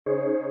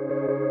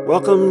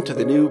Welcome to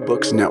the New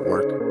Books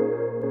Network.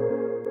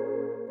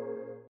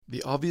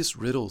 The obvious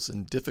riddles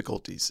and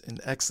difficulties in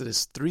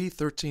Exodus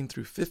 3:13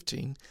 through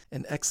 15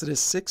 and Exodus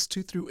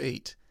 6:2 through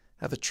 8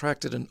 have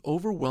attracted an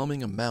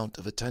overwhelming amount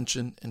of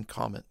attention and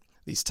comment.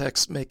 These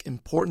texts make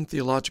important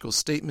theological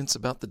statements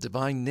about the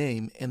divine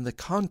name and the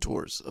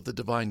contours of the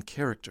divine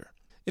character.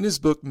 In his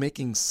book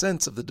Making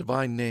Sense of the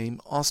Divine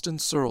Name, Austin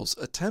Surls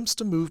attempts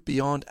to move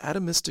beyond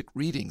atomistic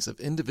readings of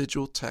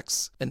individual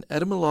texts and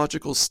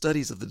etymological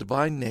studies of the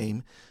divine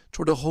name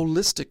toward a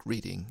holistic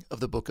reading of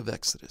the book of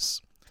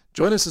Exodus.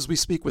 Join us as we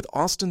speak with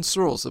Austin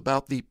Surls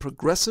about the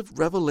progressive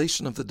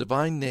revelation of the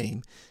divine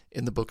name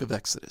in the book of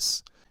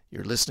Exodus.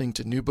 You're listening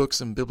to New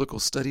Books and Biblical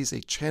Studies, a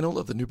channel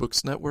of the New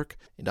Books Network,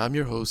 and I'm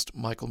your host,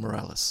 Michael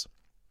Morales.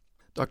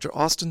 Dr.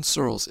 Austin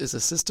Surls is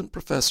Assistant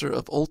Professor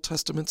of Old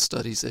Testament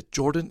Studies at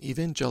Jordan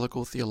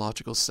Evangelical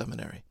Theological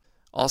Seminary.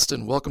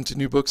 Austin, welcome to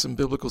New Books and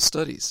Biblical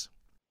Studies.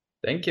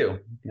 Thank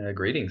you.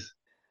 Greetings.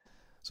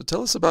 So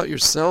tell us about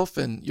yourself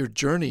and your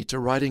journey to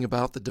writing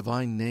about the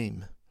divine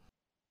name.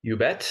 You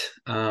bet.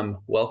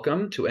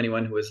 Welcome to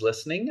anyone who is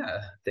listening.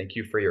 Thank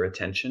you for your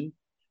attention.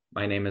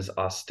 My name is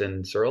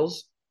Austin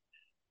Surls.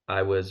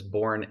 I was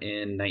born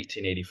in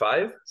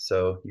 1985,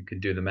 so you could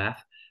do the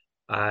math.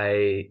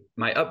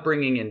 My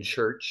upbringing in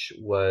church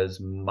was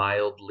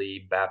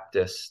mildly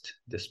Baptist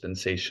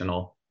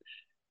dispensational,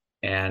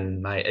 and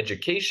my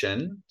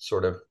education,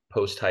 sort of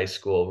post-high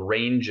school,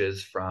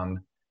 ranges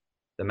from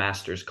the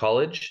Master's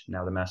College,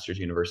 now the Master's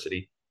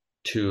University,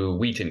 to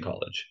Wheaton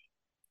College.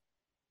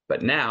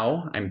 But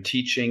now I'm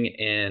teaching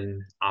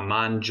in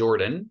Amman,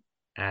 Jordan,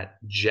 at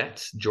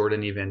JETS,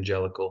 Jordan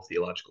Evangelical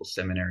Theological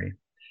Seminary,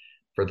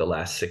 for the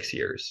last 6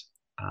 years.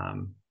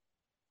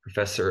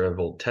 Professor of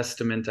Old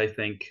Testament, I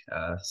think,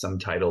 some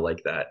title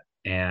like that.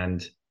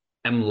 And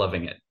I'm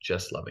loving it,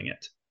 just loving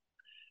it.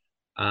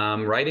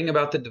 Writing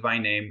about the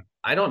divine name,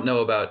 I don't know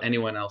about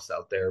anyone else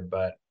out there,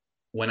 but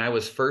when I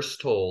was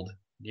first told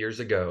years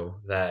ago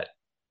that,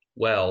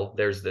 well,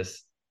 there's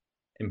this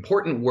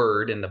important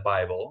word in the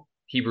Bible,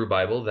 Hebrew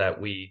Bible, that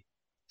we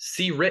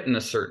see written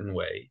a certain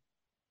way,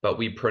 but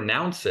we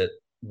pronounce it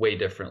way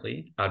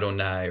differently,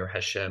 Adonai or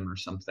Hashem or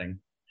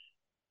something,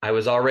 I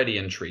was already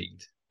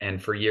intrigued. And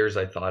for years,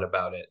 I thought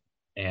about it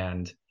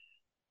and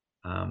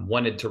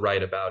wanted to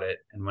write about it.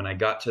 And when I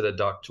got to the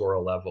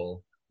doctoral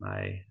level,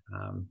 my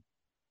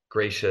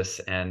gracious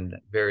and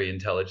very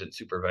intelligent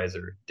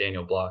supervisor,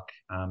 Daniel Block,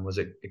 was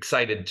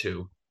excited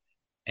too.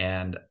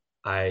 And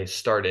I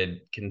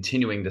started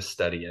continuing to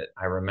study it.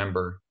 I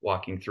remember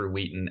walking through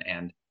Wheaton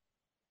and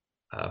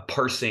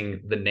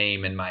parsing the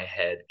name in my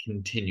head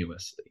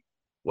continuously.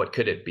 What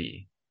could it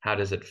be? How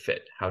does it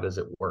fit? How does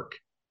it work?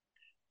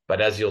 But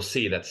as you'll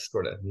see, that's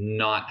sort of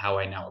not how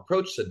I now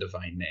approach the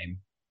divine name.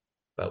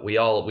 But we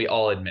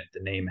all admit the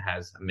name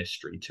has a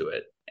mystery to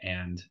it.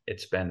 And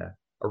it's been a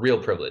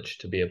real privilege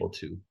to be able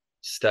to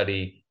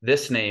study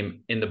this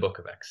name in the book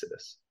of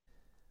Exodus.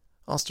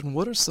 Austin,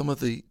 what are some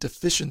of the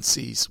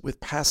deficiencies with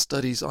past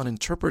studies on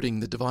interpreting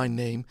the divine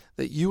name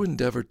that you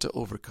endeavored to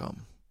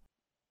overcome?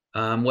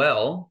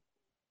 Well,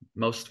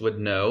 most would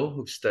know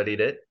who've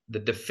studied it. The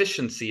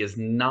deficiency is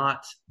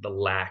not the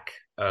lack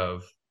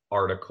of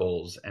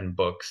articles and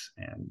books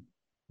and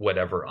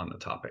whatever on the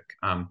topic.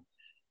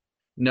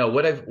 No,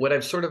 what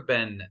I've sort of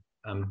been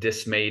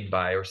dismayed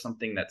by, or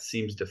something that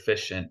seems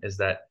deficient, is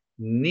that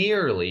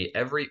nearly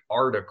every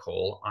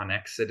article on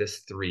Exodus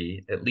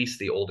 3, at least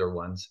the older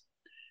ones,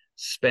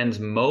 spends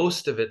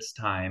most of its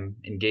time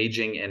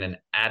engaging in an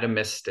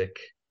atomistic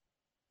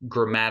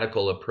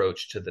grammatical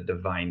approach to the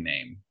divine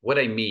name. What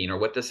I mean, or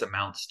what this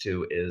amounts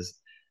to,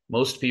 is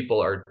most people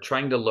are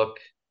trying to look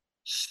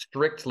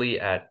strictly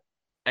at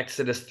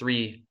Exodus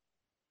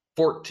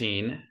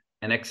 3:14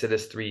 and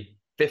Exodus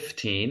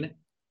 3:15,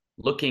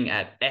 looking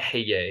at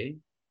Ehyeh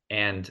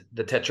and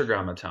the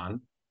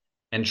Tetragrammaton,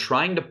 and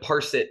trying to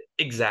parse it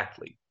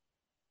exactly.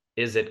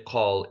 Is it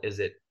Kol? Is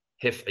it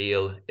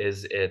Hif'il?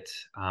 Is it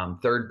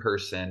third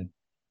person?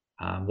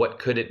 What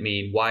could it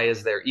mean? Why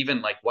is there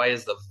why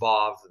is the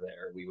Vav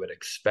there? We would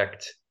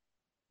expect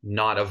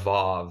not a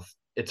Vav.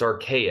 It's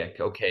archaic.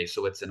 Okay,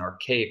 so it's an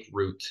archaic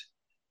root.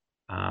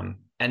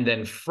 And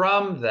then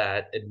from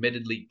that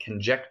admittedly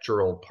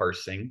conjectural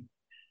parsing,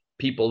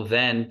 people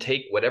then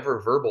take whatever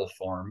verbal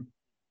form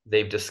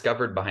they've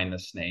discovered behind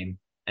this name,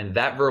 and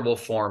that verbal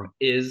form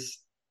is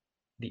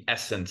the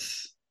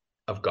essence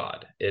of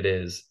God. It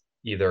is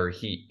either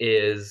he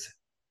is,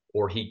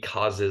 or he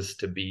causes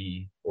to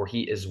be, or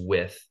he is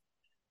with.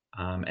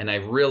 And I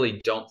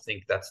really don't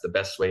think that's the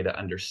best way to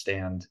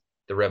understand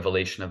the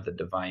revelation of the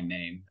divine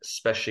name,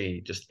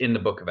 especially just in the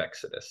book of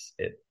Exodus.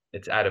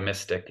 It's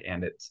atomistic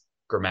and it's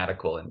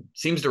grammatical and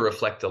seems to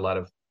reflect a lot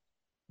of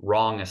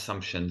wrong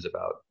assumptions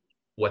about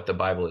what the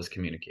Bible is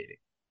communicating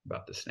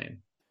about this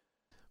name.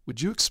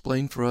 Would you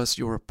explain for us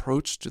your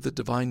approach to the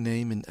divine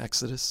name in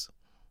Exodus?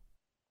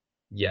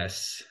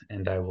 Yes,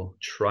 and I will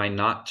try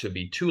not to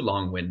be too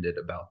long-winded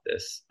about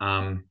this.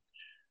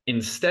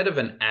 Instead of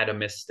an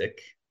atomistic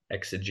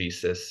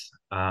exegesis,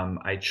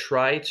 I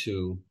try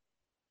to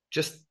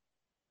just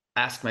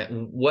ask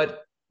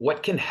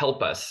what can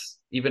help us,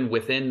 even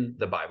within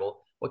the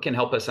Bible, what can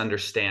help us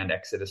understand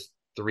Exodus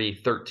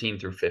 3:13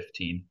 through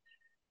 15.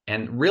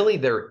 And really,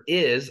 there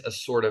is a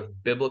sort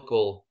of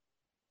biblical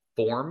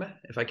form,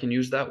 if I can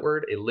use that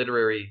word, a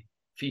literary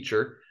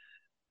feature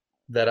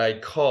that I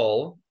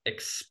call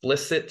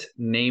explicit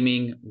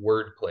naming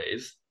word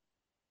plays.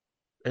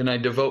 And I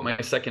devote my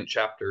second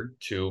chapter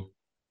to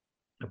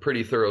a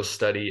pretty thorough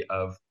study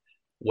of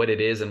what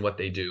it is and what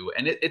they do.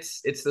 And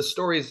it's the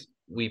stories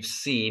we've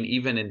seen,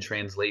 even in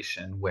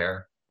translation,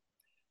 where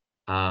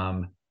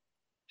um,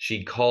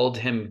 she called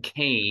him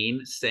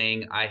Cain,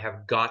 saying, I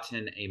have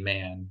gotten a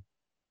man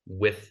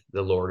with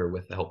the Lord or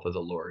with the help of the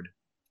Lord.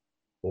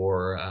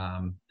 Or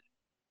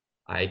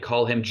I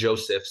call him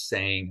Joseph,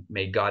 saying,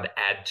 may God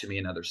add to me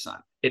another son.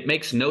 It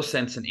makes no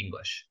sense in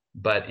English,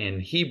 but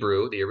in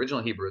Hebrew, the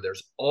original Hebrew,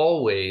 there's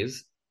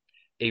always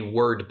a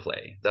word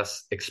play,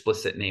 thus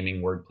explicit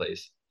naming word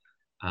plays.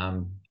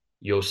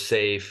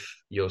 Yosef,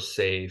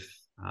 Yosef,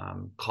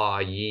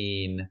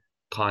 Kayin,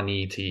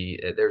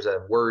 Kaniti. There's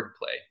a word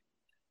play.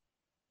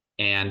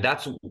 And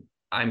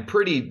I'm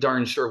pretty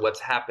darn sure what's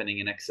happening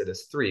in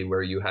Exodus 3,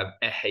 where you have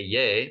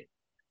Eheye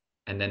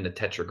and then the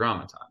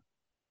tetragrammaton.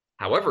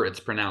 However, it's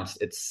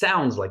pronounced, it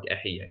sounds like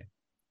Eheye.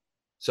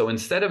 So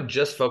instead of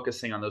just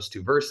focusing on those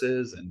two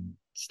verses and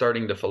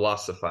starting to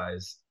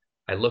philosophize,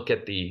 I look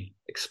at the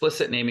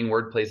explicit naming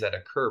word plays that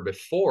occur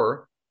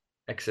before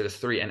Exodus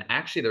 3. And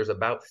actually, there's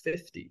about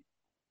 50,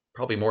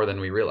 probably more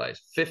than we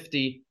realize,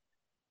 50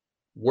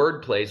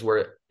 word plays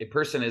where a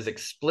person is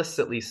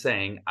explicitly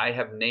saying, I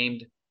have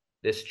named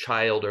this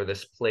child or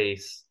this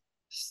place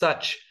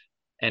such,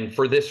 and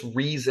for this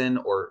reason,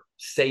 or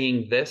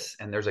saying this,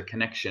 and there's a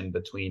connection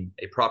between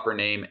a proper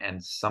name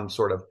and some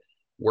sort of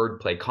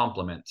wordplay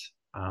complement.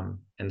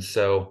 And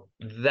so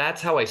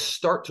that's how I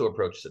start to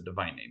approach the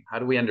divine name. How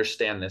do we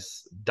understand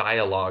this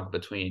dialogue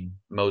between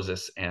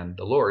Moses and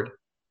the Lord?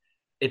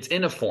 It's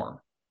in a form,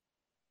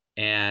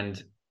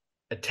 and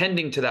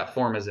attending to that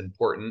form is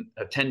important,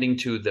 attending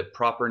to the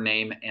proper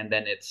name and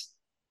then its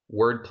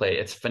wordplay,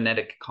 its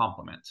phonetic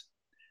complement.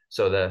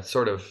 So the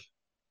sort of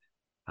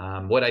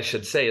what I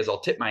should say is I'll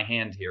tip my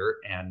hand here.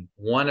 And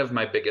one of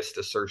my biggest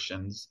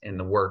assertions in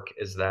the work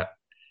is that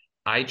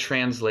I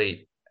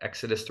translate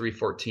Exodus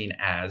 3:14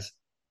 as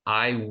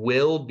I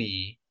will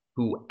be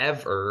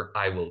whoever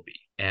I will be.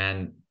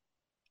 And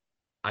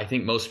I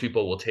think most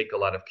people will take a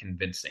lot of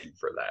convincing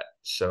for that.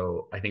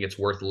 So I think it's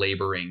worth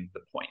laboring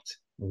the point.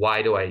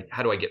 How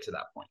do I get to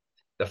that point?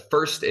 The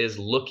first is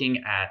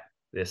looking at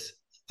this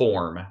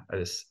form,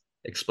 this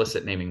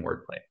explicit naming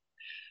wordplay.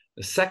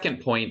 The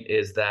second point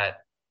is that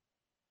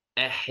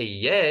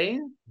ehye,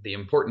 the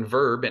important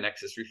verb in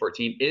Exodus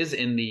 3:14, is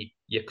in the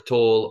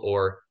yiktol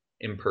or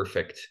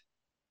imperfect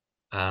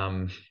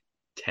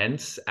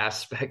tense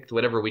aspect,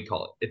 whatever we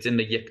call it. It's in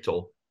the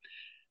yiktol.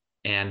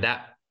 And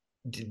that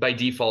by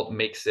default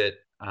makes it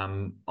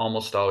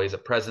almost always a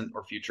present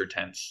or future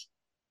tense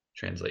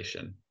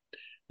translation.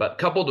 But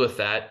coupled with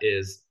that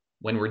is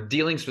when we're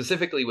dealing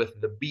specifically with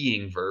the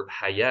being verb,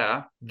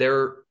 haya,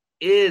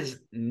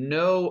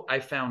 I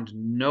found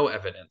no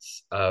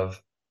evidence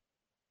of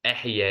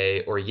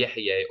ehye or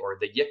yehye or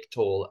the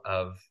yiktol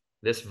of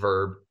this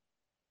verb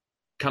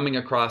coming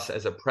across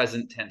as a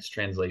present tense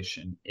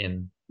translation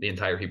in the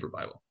entire Hebrew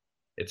Bible.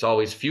 It's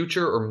always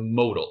future or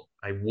modal.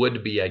 I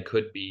would be, I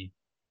could be,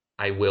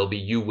 I will be,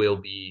 you will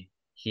be,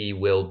 he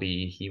will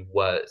be, he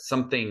was,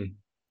 something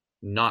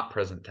not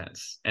present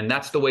tense. And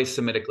that's the way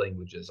Semitic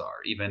languages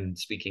are. Even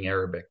speaking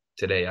Arabic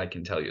today, I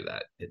can tell you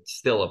that it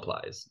still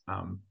applies.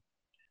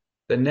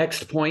 The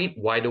next point,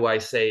 why do I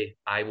say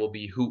I will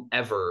be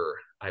whoever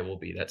I will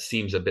be? That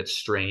seems a bit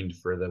strained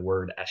for the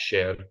word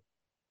asher,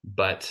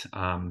 but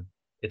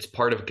it's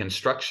part of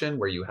construction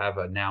where you have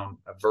a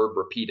verb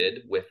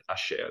repeated with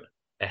asher,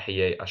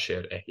 ehye,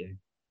 asher, ehye.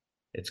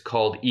 It's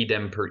called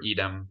idem per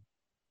idem,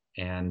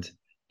 and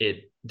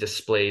it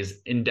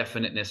displays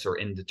indefiniteness or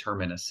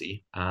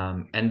indeterminacy.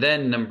 And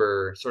then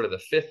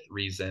the fifth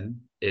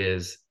reason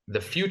is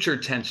the future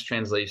tense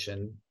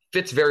translation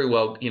fits very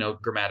well,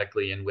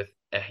 grammatically and with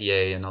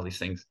ehye and all these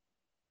things.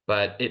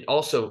 But it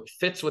also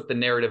fits with the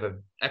narrative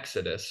of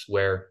Exodus,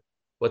 where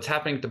what's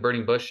happening at the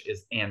burning bush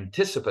is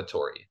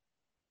anticipatory.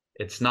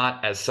 It's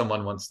not, as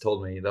someone once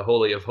told me, the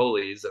Holy of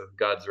Holies of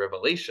God's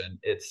revelation.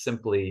 It's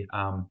simply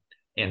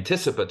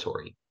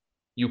anticipatory.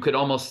 You could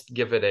almost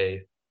give it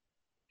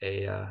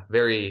a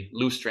very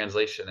loose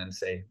translation and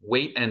say,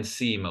 wait and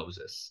see,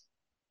 Moses.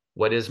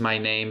 What is my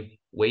name?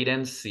 Wait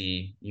and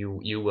see.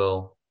 You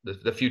will,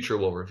 the future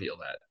will reveal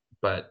that.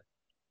 But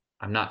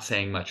I'm not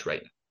saying much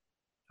right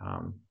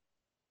now.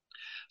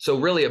 So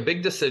really a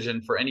big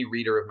decision for any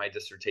reader of my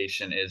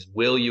dissertation is,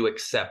 will you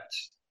accept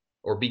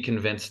or be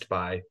convinced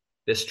by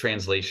this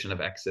translation of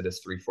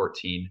Exodus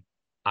 3:14,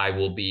 I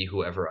will be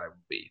whoever I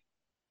will be?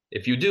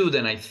 If you do,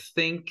 then I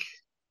think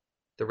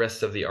the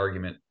rest of the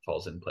argument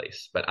falls in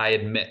place. But I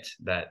admit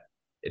that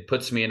it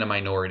puts me in a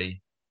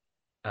minority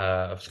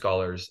of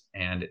scholars,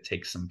 and it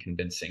takes some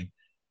convincing.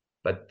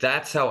 But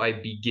that's how I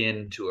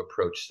begin to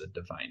approach the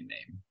divine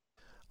name.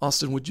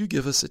 Austin, would you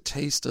give us a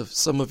taste of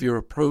some of your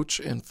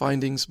approach and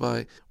findings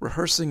by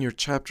rehearsing your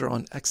chapter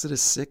on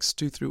Exodus 6,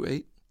 2 through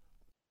 8?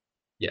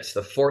 Yes,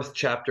 the fourth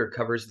chapter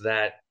covers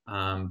that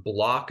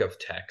block of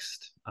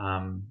text.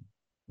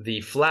 The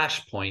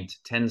flashpoint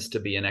tends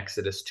to be in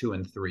Exodus 2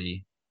 and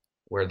 3,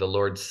 where the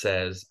Lord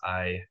says,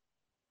 I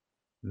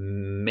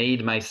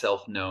made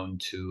myself known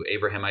to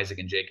Abraham, Isaac,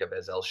 and Jacob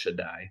as El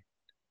Shaddai.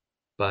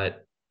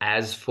 But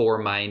as for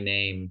my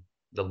name,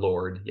 the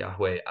Lord,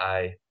 Yahweh,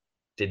 I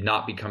did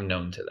not become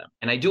known to them.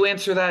 And I do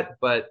answer that,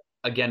 but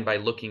again, by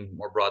looking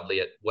more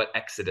broadly at what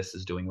Exodus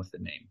is doing with the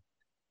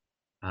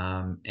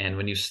name. And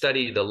when you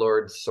study the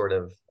Lord's sort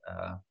of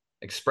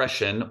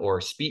expression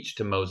or speech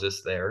to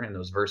Moses there in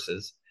those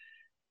verses,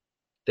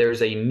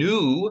 there's a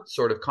new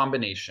sort of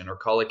combination or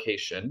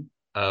collocation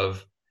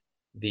of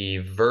the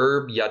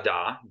verb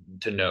yada,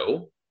 to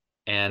know,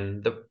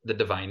 and the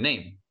divine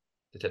name,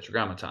 the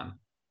tetragrammaton.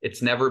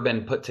 It's never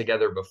been put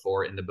together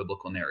before in the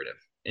biblical narrative,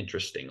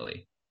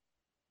 interestingly.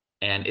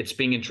 And it's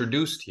being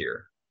introduced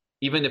here,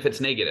 even if it's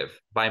negative.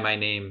 By my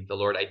name, the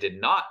Lord, I did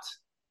not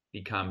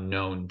become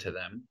known to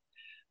them.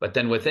 But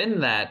then within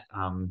that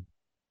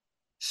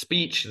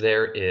speech,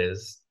 there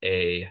is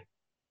a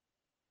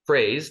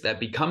phrase that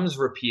becomes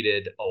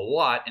repeated a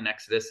lot in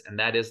Exodus, and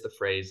that is the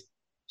phrase,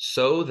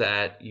 so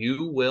that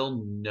you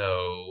will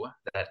know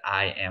that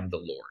I am the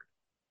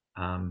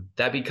Lord.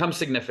 That becomes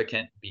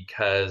significant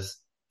because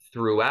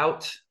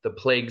throughout the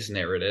plagues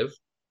narrative,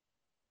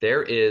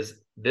 there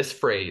is this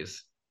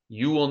phrase,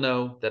 you will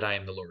know that I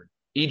am the Lord.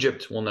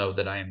 Egypt will know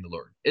that I am the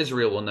Lord.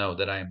 Israel will know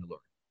that I am the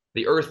Lord.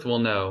 The earth will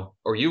know,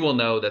 or you will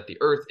know that the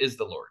earth is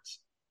the Lord's.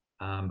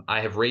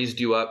 I have raised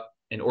you up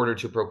in order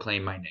to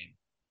proclaim my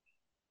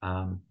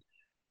name.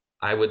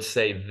 I would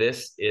say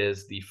this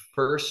is the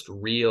first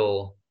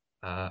real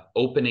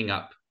opening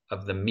up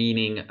of the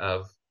meaning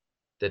of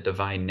the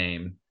divine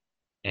name.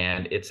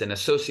 And it's an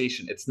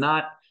association. It's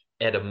not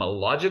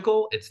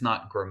etymological. It's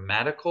not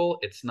grammatical.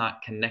 It's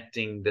not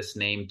connecting this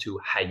name to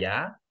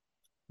Haya,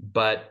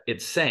 but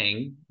it's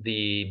saying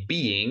the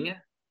being,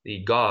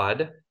 the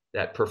God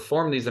that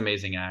performed these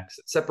amazing acts,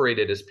 that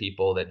separated his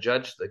people, that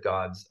judged the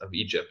gods of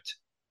Egypt,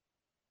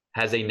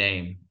 has a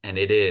name, and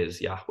it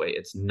is Yahweh.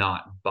 It's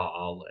not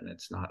Baal, and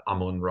it's not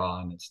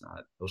Amun-Ra, and it's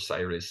not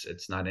Osiris.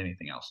 It's not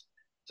anything else.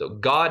 So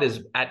God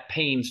is at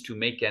pains to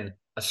make an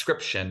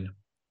ascription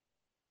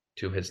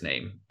to his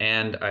name.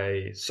 And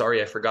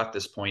sorry, I forgot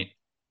this point.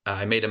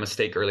 I made a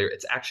mistake earlier.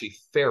 It's actually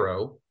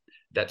Pharaoh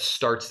that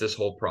starts this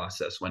whole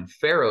process. When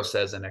Pharaoh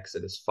says in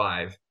Exodus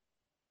 5,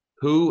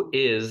 who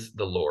is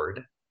the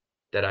Lord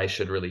that I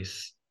should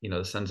release,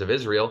 the sons of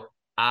Israel?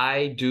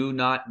 I do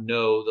not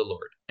know the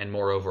Lord, and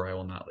moreover, I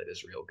will not let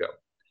Israel go.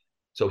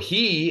 So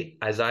he,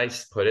 as I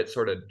put it,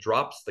 sort of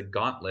drops the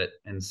gauntlet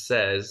and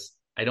says,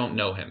 I don't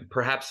know him,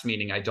 perhaps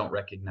meaning I don't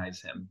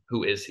recognize him.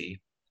 Who is he?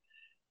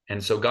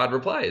 And so God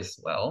replies,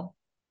 well,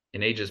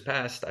 in ages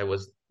past,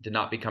 did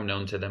not become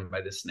known to them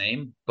by this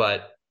name,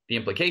 but the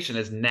implication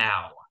is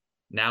now.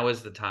 Now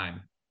is the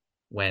time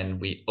when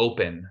we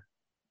open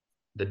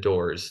the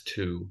doors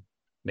to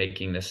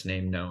making this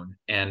name known.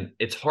 And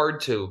it's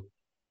hard to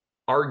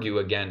argue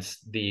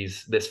against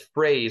this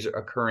phrase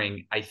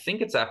occurring, I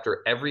think it's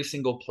after every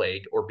single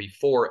plague or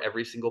before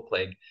every single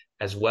plague,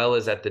 as well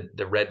as at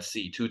the Red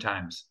Sea 2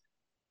 times,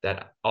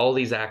 that all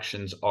these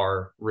actions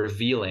are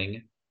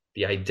revealing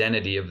the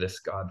identity of this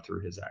God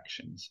through his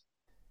actions.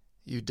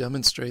 You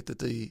demonstrate that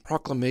the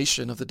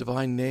proclamation of the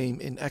divine name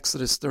in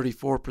Exodus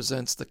 34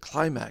 presents the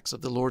climax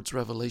of the Lord's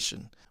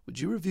revelation. Would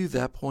you review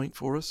that point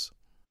for us?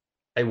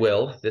 I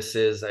will. This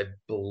is, I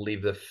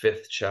believe, the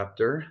 5th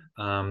chapter.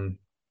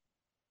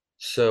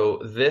 So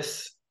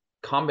this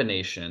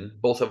combination,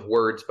 both of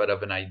words, but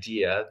of an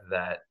idea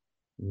that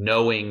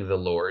knowing the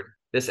Lord,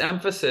 this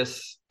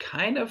emphasis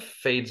kind of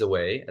fades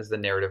away as the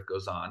narrative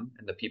goes on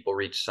and the people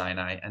reach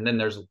Sinai. And then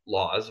there's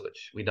laws,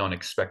 which we don't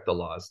expect the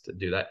laws to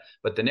do that.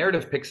 But the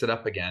narrative picks it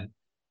up again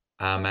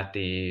at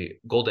the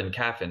golden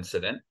calf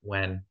incident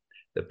when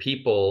the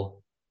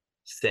people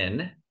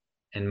sin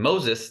and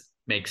Moses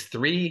makes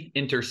 3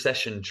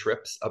 intercession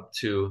trips up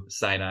to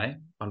Sinai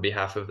on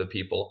behalf of the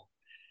people.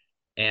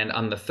 And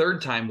on the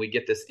 3rd time, we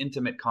get this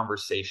intimate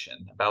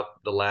conversation about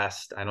the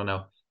last,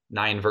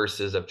 9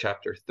 verses of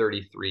chapter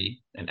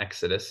 33 in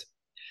Exodus.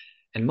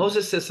 And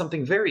Moses says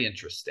something very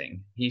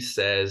interesting. He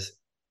says,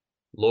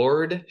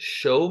 Lord,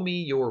 show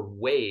me your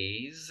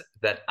ways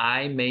that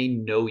I may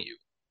know you,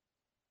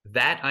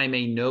 that I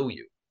may know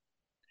you.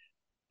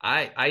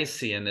 I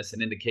see in this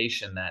an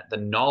indication that the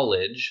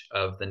knowledge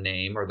of the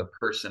name or the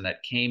person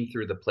that came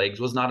through the plagues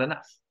was not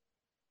enough.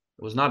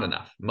 It was not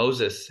enough.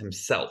 Moses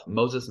himself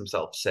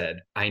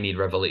said, I need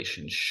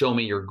revelation. Show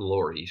me your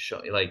glory.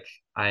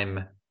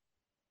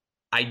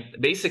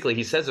 Basically,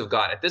 he says of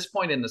God, at this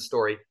point in the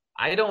story,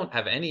 I don't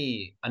have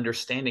any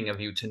understanding of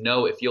you to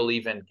know if you'll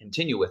even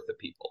continue with the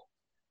people.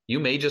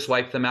 You may just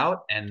wipe them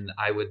out, and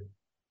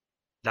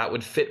that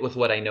would fit with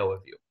what I know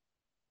of you.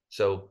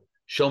 So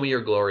show me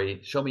your glory,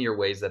 show me your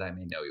ways that I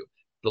may know you.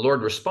 The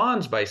Lord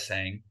responds by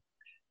saying,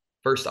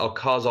 first, I'll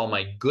cause all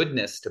my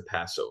goodness to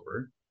pass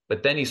over,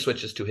 but then he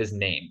switches to his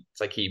name.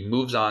 It's like he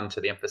moves on to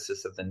the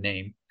emphasis of the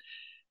name.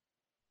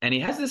 And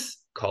he has this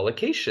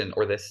collocation,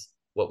 or this,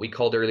 what we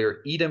called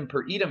earlier, item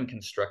per item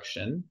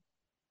construction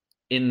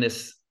in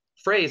this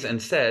phrase,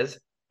 and says,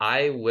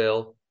 I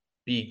will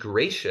be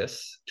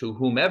gracious to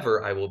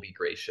whomever I will be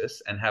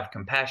gracious, and have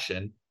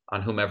compassion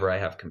on whomever I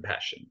have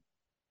compassion.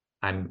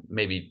 I'm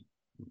maybe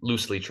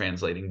loosely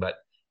translating, but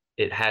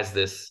it has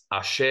this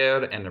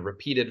asher and a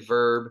repeated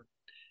verb.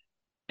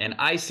 And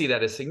I see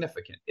that as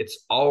significant.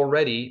 It's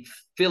already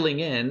filling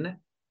in,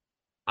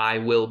 I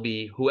will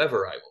be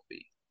whoever I will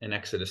be. In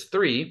Exodus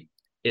 3,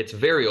 it's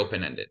very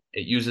open-ended.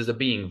 It uses a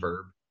being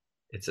verb.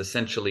 It's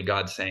essentially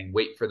God saying,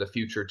 wait for the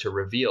future to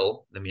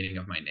reveal the meaning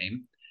of my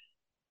name.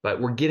 But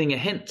we're getting a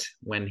hint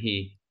when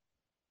he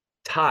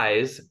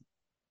ties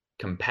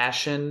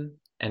compassion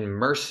and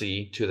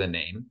mercy to the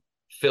name,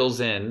 fills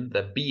in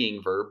the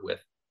being verb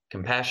with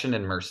compassion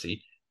and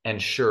mercy.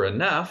 And sure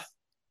enough,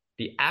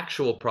 the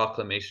actual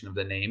proclamation of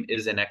the name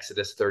is in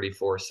Exodus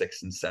 34,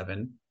 6, and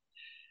 7.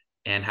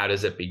 And how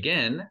does it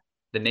begin?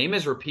 The name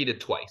is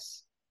repeated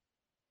twice.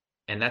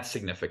 And that's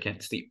significant.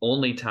 It's the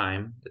only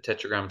time the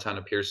Tetragrammaton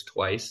appears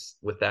twice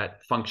with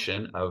that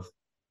function of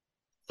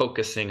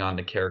focusing on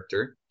the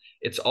character.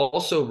 It's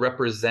also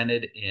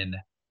represented in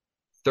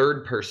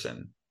third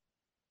person.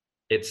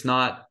 It's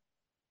not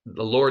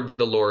the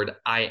Lord,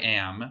 I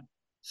am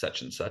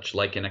such and such,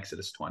 like in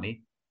Exodus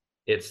 20.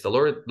 It's the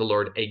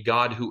Lord, a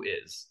God who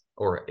is,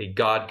 or a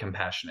God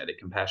compassionate, a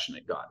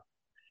compassionate God.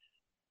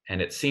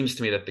 And it seems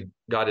to me that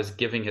God is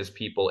giving his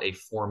people a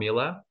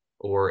formula,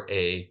 or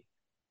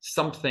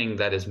something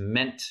that is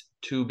meant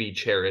to be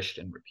cherished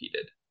and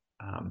repeated.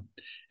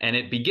 And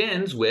it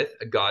begins with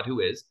a God who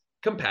is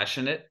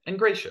compassionate and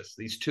gracious,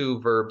 these two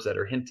verbs that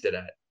are hinted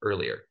at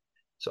earlier.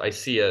 So I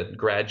see a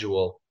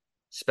gradual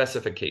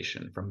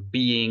specification from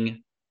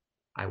being,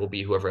 I will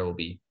be whoever I will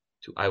be,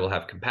 to I will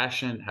have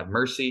compassion, have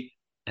mercy,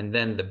 and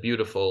then the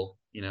beautiful,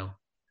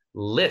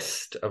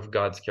 list of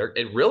God's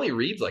character. It really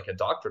reads like a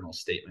doctrinal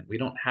statement. We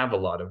don't have a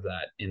lot of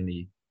that in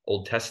the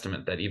Old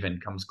Testament that even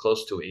comes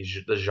close to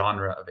the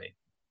genre of a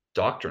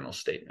doctrinal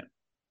statement,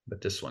 but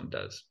this one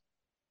does.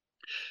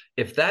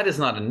 If that is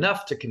not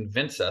enough to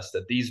convince us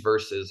that these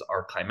verses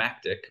are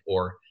climactic,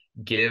 or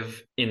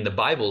give, in the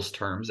Bible's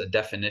terms, a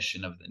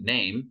definition of the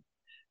name,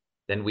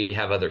 then we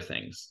have other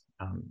things.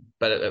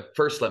 But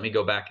first, let me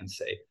go back and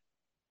say,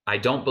 I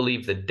don't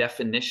believe the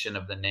definition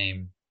of the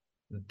name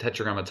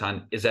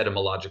Tetragrammaton is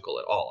etymological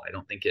at all. I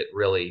don't think it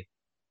really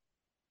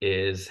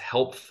is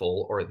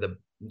helpful, or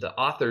the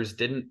authors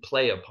didn't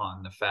play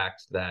upon the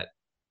fact that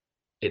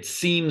it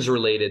seems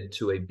related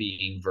to a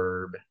being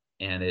verb,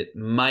 and it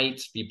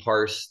might be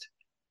parsed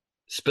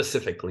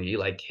specifically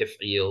like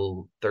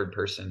hif'il, third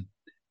person.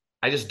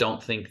 I just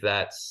don't think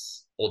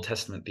that's Old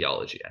Testament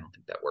theology. I don't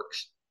think that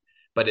works.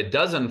 But it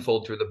does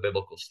unfold through the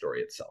biblical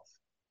story itself.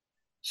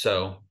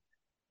 So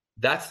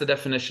that's the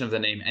definition of the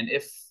name. And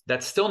if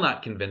that's still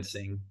not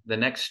convincing, the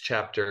next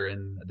chapter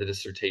in the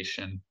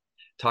dissertation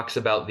talks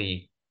about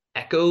the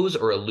echoes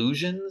or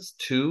allusions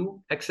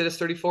to Exodus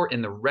 34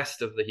 in the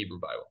rest of the Hebrew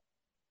Bible.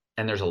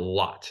 And there's a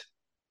lot.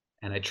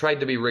 And I tried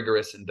to be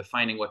rigorous in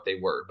defining what they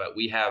were, but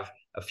we have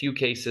a few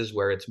cases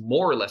where it's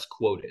more or less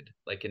quoted,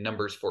 like in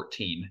Numbers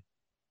 14.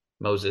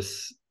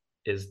 Moses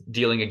is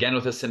dealing again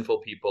with a sinful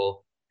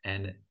people,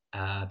 and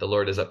the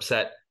Lord is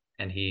upset,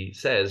 and he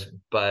says,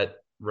 but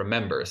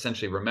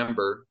essentially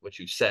remember what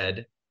you've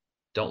said.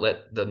 Don't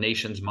let the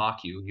nations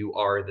mock you. You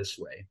are this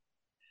way.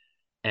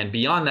 And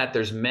beyond that,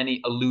 there's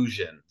many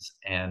allusions,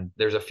 and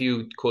there's a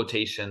few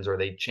quotations, or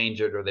they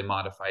change it or they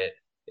modify it.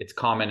 It's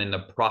common in the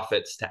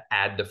prophets to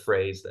add the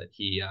phrase that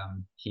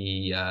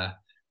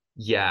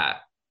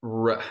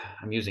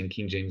I'm using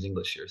King James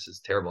English here. This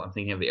is terrible. I'm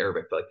thinking of the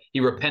Arabic, but he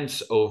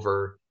repents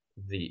over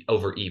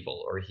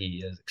evil, or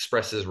he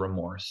expresses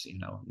remorse,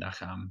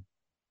 nacham.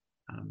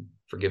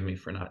 Forgive me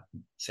for not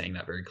saying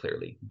that very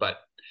clearly, but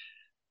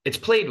it's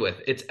played with,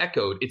 it's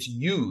echoed, it's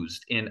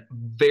used in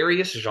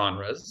various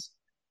genres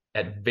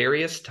at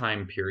various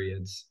time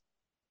periods.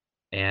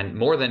 And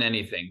more than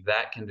anything,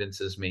 that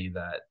convinces me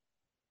that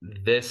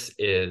this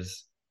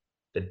is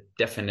the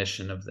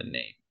definition of the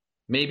name.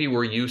 Maybe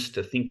we're used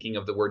to thinking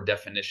of the word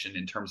definition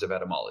in terms of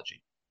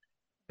etymology,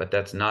 but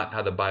that's not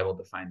how the Bible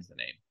defines the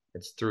name.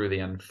 It's through the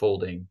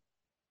unfolding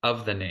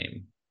of the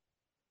name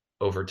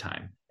over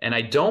time. And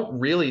I don't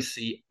really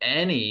see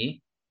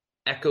any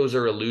echoes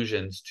or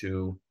allusions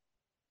to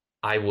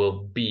I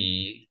will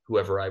be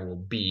whoever I will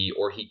be,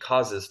 or he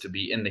causes to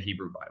be, in the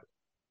Hebrew Bible.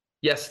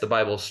 Yes, the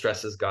Bible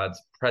stresses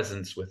God's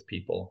presence with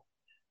people,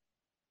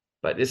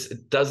 but it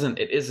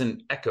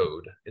isn't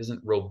echoed,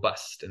 isn't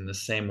robust in the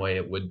same way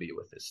it would be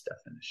with this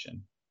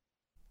definition.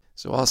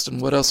 So Austin,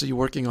 what else are you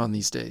working on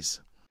these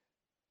days?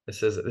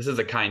 This is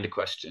a kind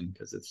question,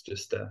 because it's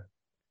just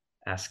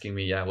asking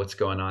me, what's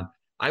going on.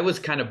 I was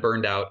kind of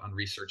burned out on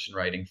research and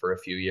writing for a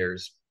few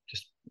years.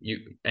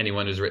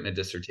 Anyone who's written a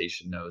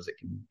dissertation knows it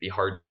can be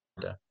hard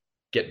to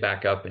get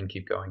back up and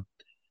keep going.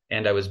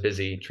 And I was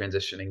busy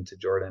transitioning to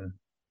Jordan.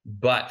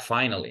 But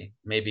finally,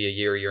 maybe a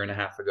year and a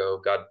half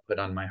ago, God put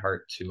on my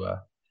heart to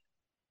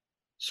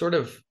sort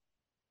of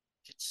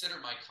consider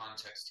my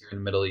context here in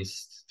the Middle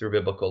East through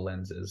biblical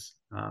lenses.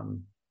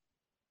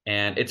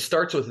 And it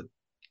starts with,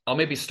 I'll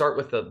maybe start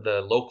with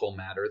the local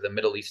matter, the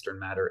Middle Eastern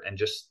matter, and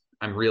just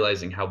I'm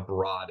realizing how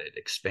broad it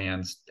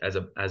expands as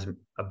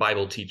a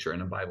Bible teacher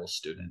and a Bible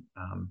student.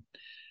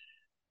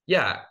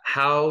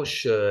 How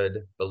should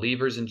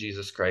believers in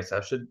Jesus Christ,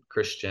 how should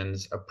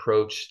Christians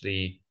approach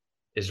the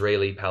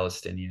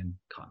Israeli-Palestinian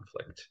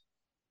conflict?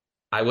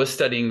 I was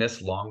studying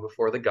this long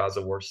before the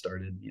Gaza war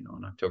started,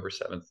 on October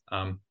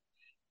 7th,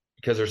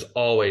 because it's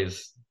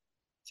always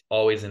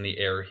in the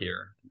air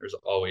here. There's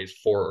always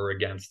for or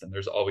against, and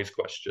there's always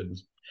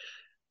questions.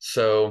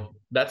 So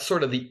that's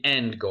sort of the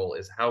end goal,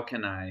 is how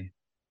can I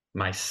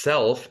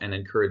myself and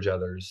encourage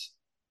others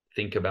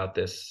think about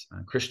this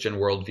Christian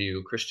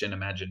worldview, Christian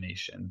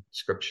imagination,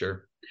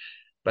 scripture.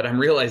 But I'm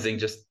realizing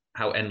just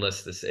how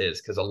endless this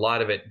is, because a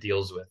lot of it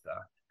deals with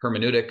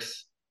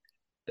hermeneutics,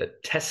 the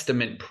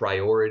Testament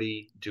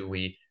priority. Do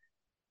we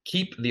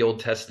keep the Old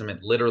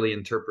Testament literally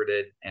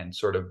interpreted and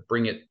sort of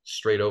bring it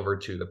straight over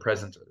to the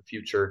present or the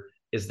future?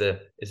 Is the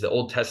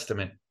Old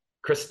Testament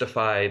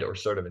Christified or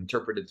sort of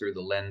interpreted through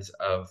the lens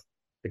of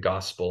the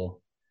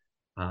gospel?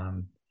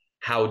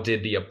 How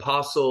did the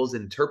apostles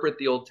interpret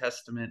the Old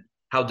Testament?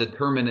 How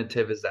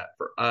determinative is that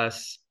for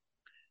us?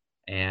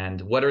 And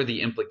what are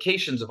the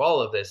implications of all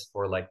of this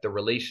for like the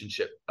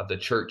relationship of the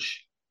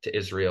church to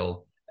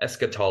Israel,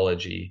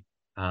 eschatology?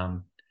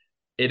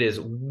 It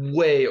is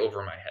way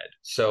over my head.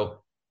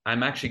 So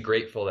I'm actually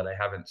grateful that I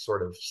haven't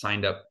sort of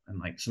signed up in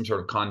like some sort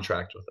of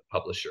contract with a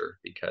publisher,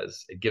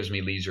 because it gives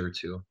me leisure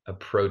to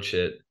approach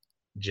it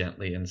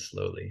gently and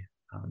slowly.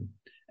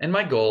 And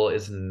my goal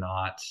is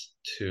not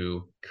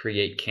to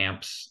create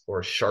camps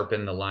or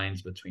sharpen the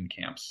lines between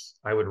camps.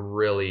 I would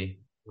really,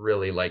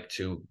 really like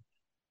to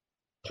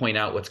point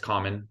out what's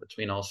common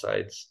between all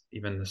sides,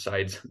 even the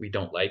sides we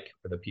don't like,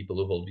 or the people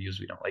who hold views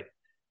we don't like.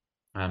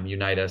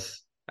 Unite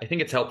us. I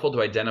think it's helpful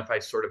to identify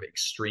sort of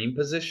extreme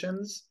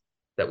positions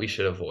that we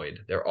should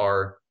avoid. There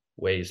are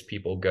ways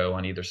people go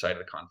on either side of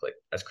the conflict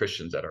as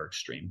Christians that are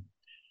extreme.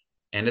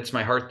 And it's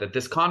my heart that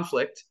this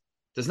conflict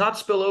does not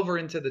spill over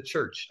into the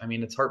church. I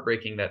mean, it's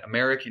heartbreaking that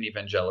American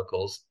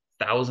evangelicals,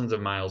 thousands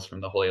of miles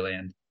from the Holy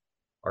Land,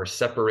 are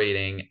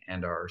separating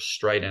and are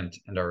strident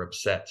and are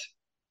upset.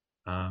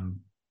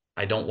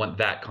 I don't want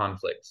that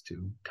conflict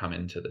to come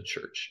into the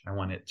church. I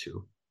want it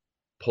to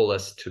pull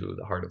us to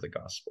the heart of the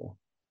gospel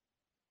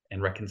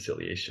and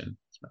reconciliation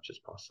as much as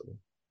possible.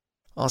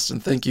 Austin,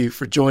 thank you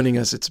for joining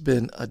us. It's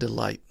been a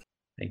delight.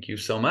 Thank you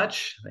so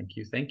much. Thank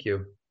you. Thank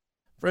you.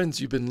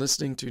 Friends, you've been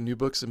listening to New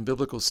Books in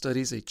Biblical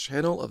Studies, a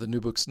channel of the New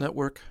Books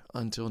Network.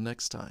 Until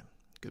next time,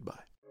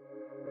 goodbye.